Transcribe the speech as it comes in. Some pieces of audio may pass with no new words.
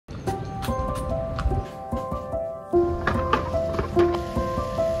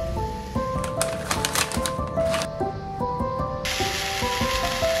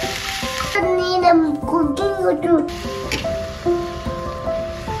cooking.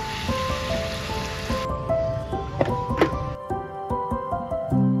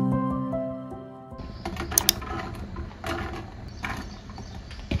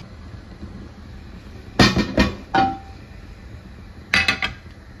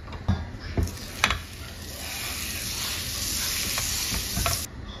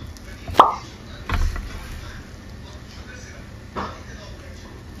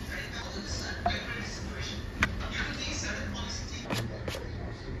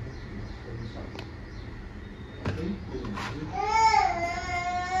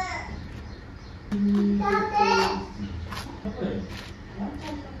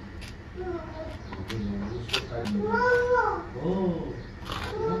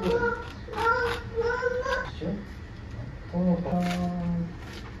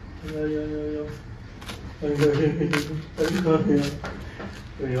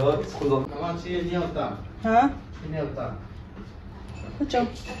 Hả? Có chồng.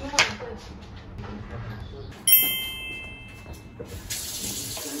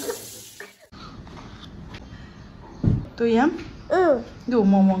 Tuh yum? Duh,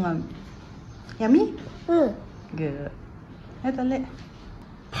 mau ngan. Yummy? Good. Hãy ta lệ.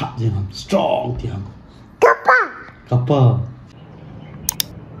 Hot diam, strong diam. Kappa. Kappa.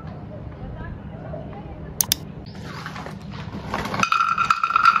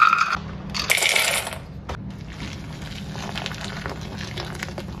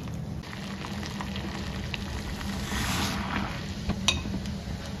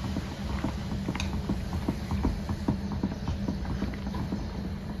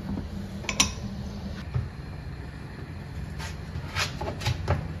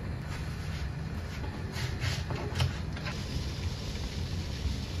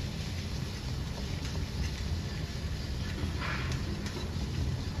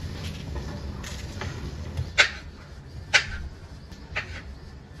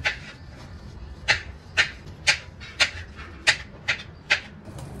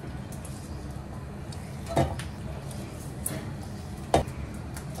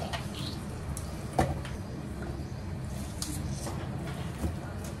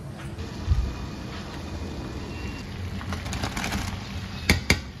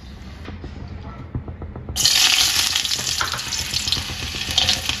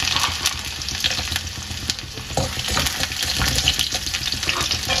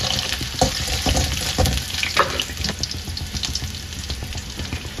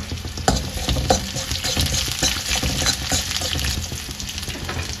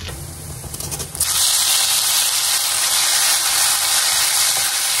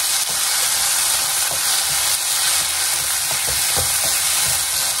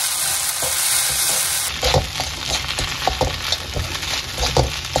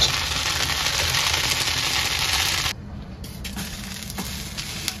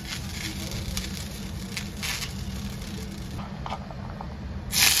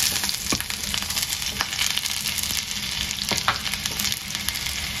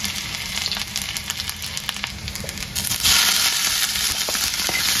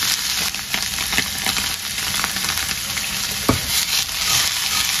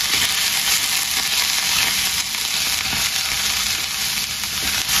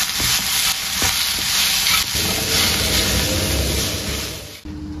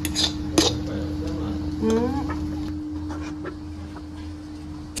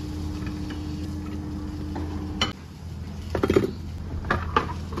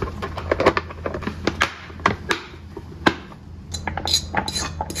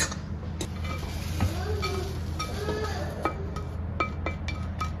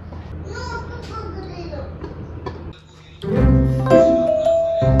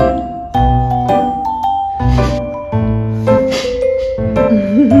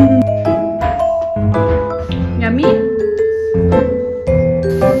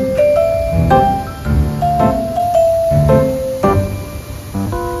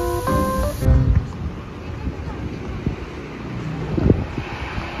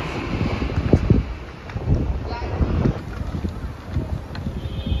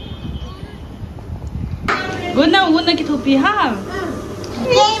 Guna ki thopi ha.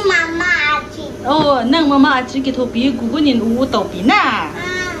 Đây mama chị. Nang mama chị ki thopi gugunin u topi na.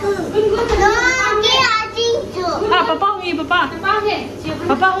 Papa hui papa.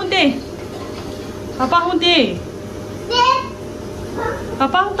 Papa hunde. Papa hunde.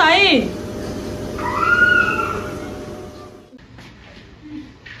 Papa huntai.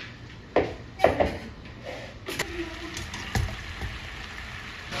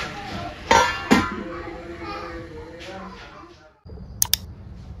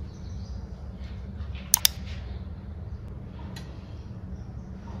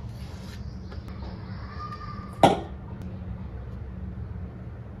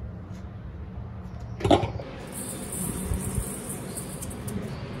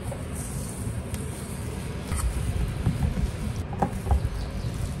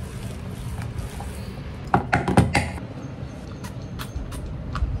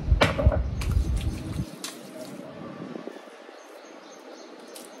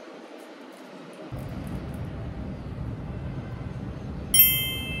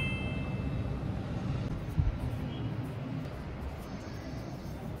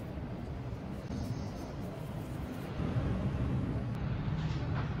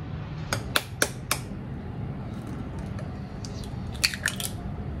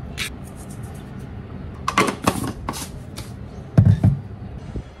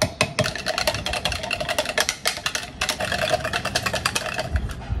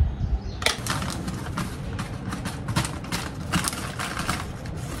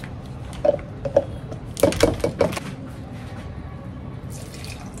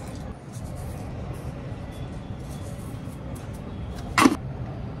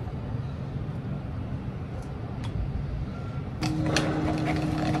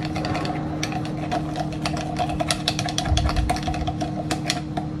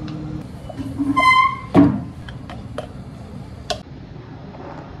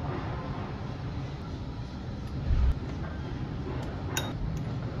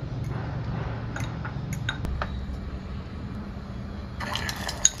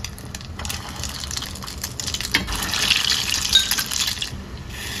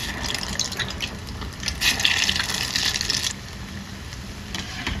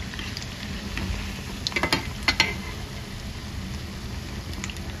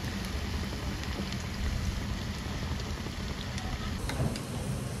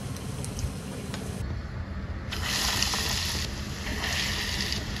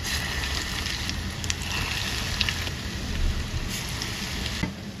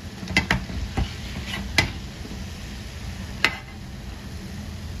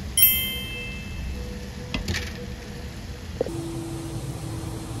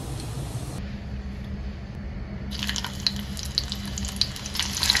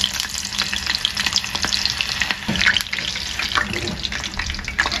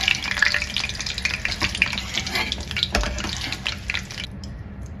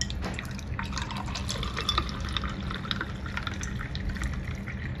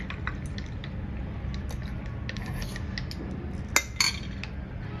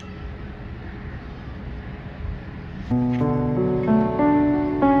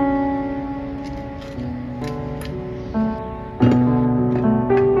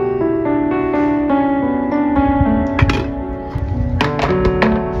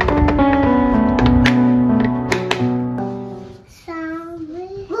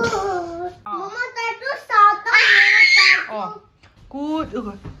 Good.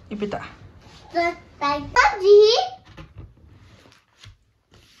 Ipita. Tại tắt gì?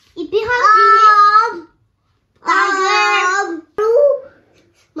 Ipi hot tiger.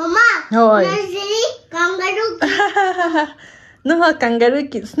 Mama. Rồi. Nursery kangaroo. Nó là kangaroo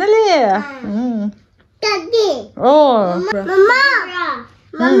kids nè lẹ. Daddy. Oh. Mama.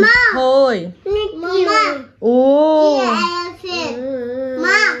 Mama. Thôi. Mama. Oh. Elephant.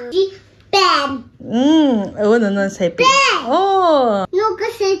 Ma. Pen. Nunnun say pen. Oh. No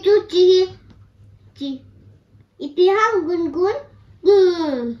kasi tu ji. Ipi hang gun.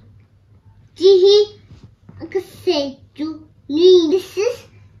 Jihi kasi tu ni. This is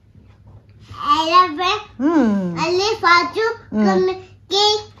elephant. Elephant tu kami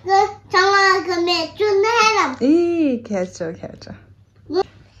ke tanga kami tu naharam. Catch.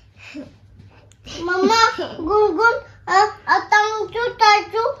 Mama gun atang tu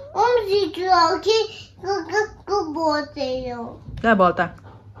taju si tu ki ke bote yo. Där borta.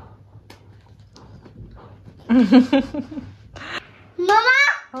 Mama,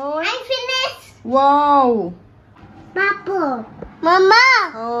 Oi. I'm finished. Wow. Papa. Mama.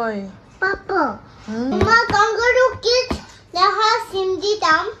 Oi. Papa. Mama, kangaroo kids. They have Simdi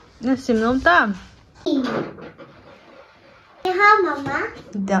dam. Nó xìm lông tam. They have Mama.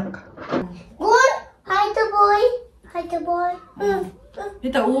 Duck. Good. Hi the boy. Hi the boy.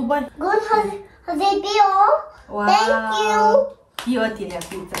 Kita ubah. Good. Has a bio. Wow. Thank you. Io ti la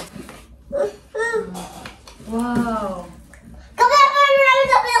pizza. Wow. Come here.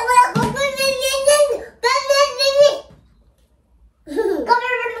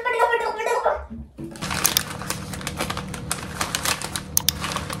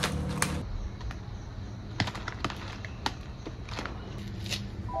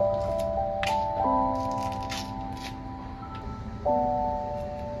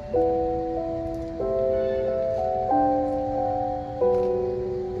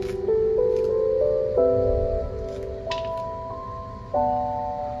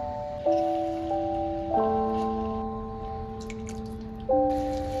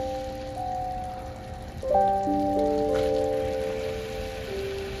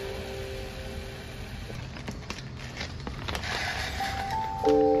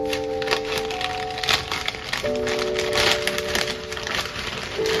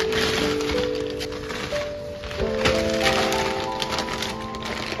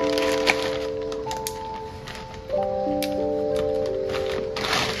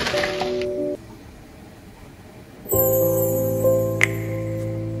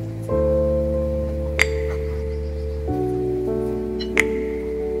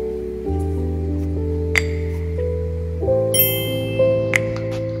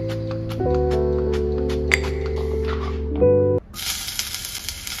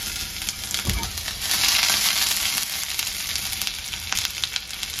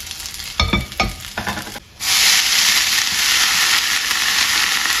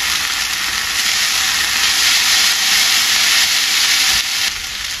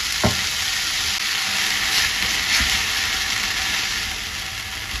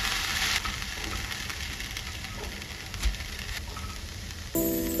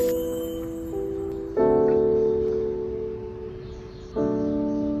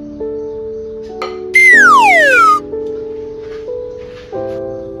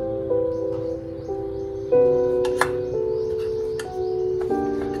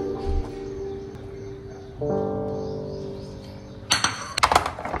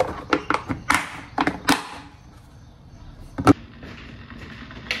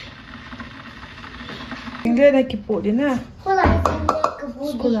 Tinggal dah kiput dia nak. Sekolah sini ke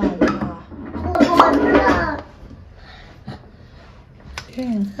budi. Sekolah dah. Sekolah.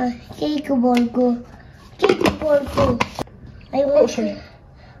 Kan. Cake burger. Cake burger. Oh, sorry.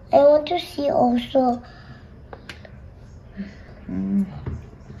 I want to see also.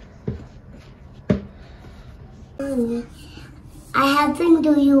 I have been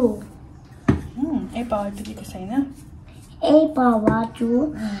to you. Bawa pergi ke sana. Bawa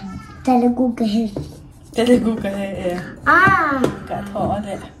tu Telugu keh. Telugu kaya. Kat thok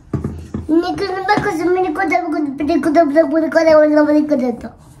ada.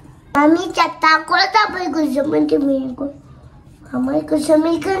 Mami cakap aku tak boleh kuzaman tu minggu. Kami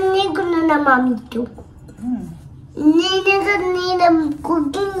kuzaman ni guna mami tu. Ni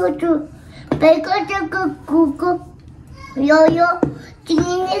cooking tu. Baiklah jaga cook. Yo.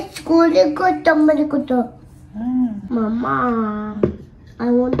 Ini sekolah ko tambah ko tu. Mama, I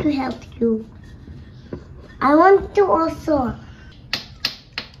want to help you. I want to also.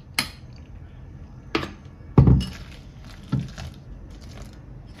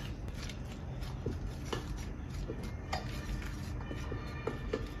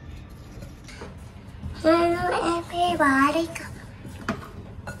 em đi bà đi.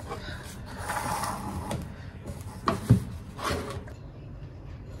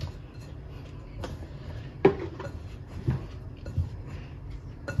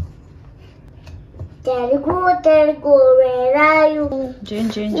 Tergo, where are you? Jane.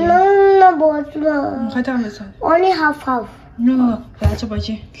 No, boss. 가자 가면서. Only half. No, 가자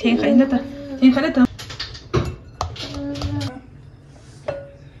봐지. 땡 가인다. 땡 가다.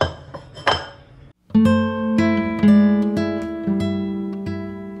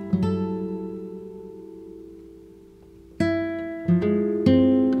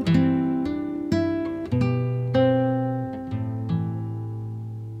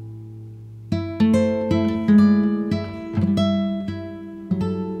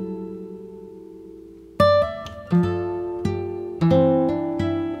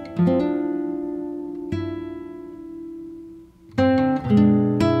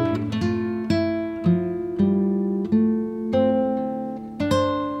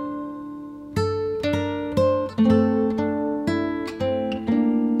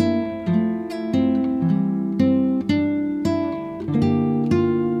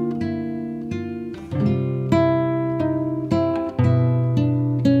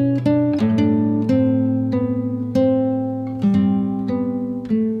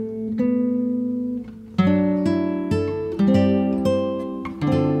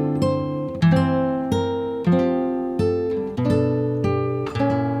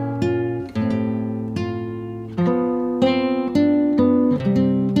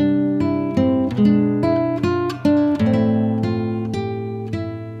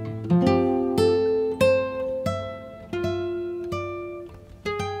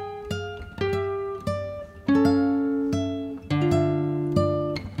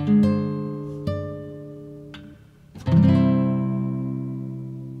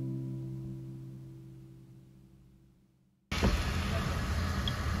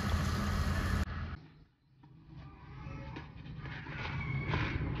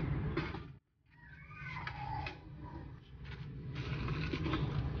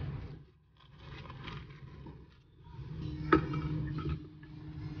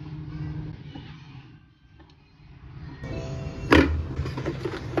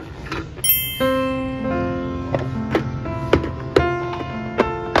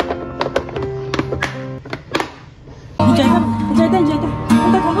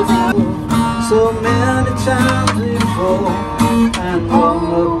 So many times before, and won't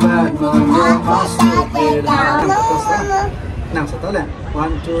look back on your hospital. Now, so tell them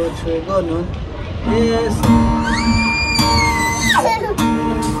 1, 2, 3, go Nunnun. Yes.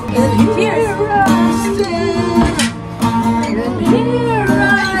 And here I stand. And here I stand.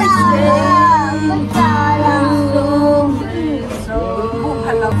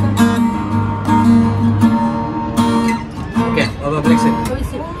 Okay, Baba Brexit.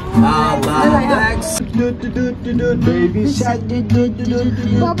 Baba Brexit. Baby shark.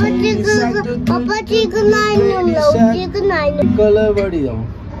 Papa chicken nine. Color body though.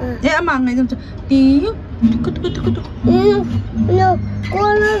 야, 아마 안 가요. 띠요. No,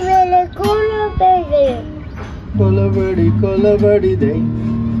 color berry. Color body day.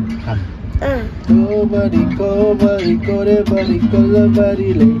 Go buddy, color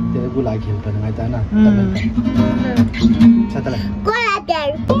body late. बुला खेलता है मैं ताना चला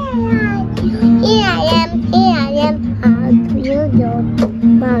Here I am. How do you do?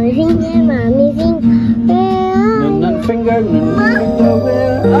 Mommy sing. Nunnun finger, Nunnun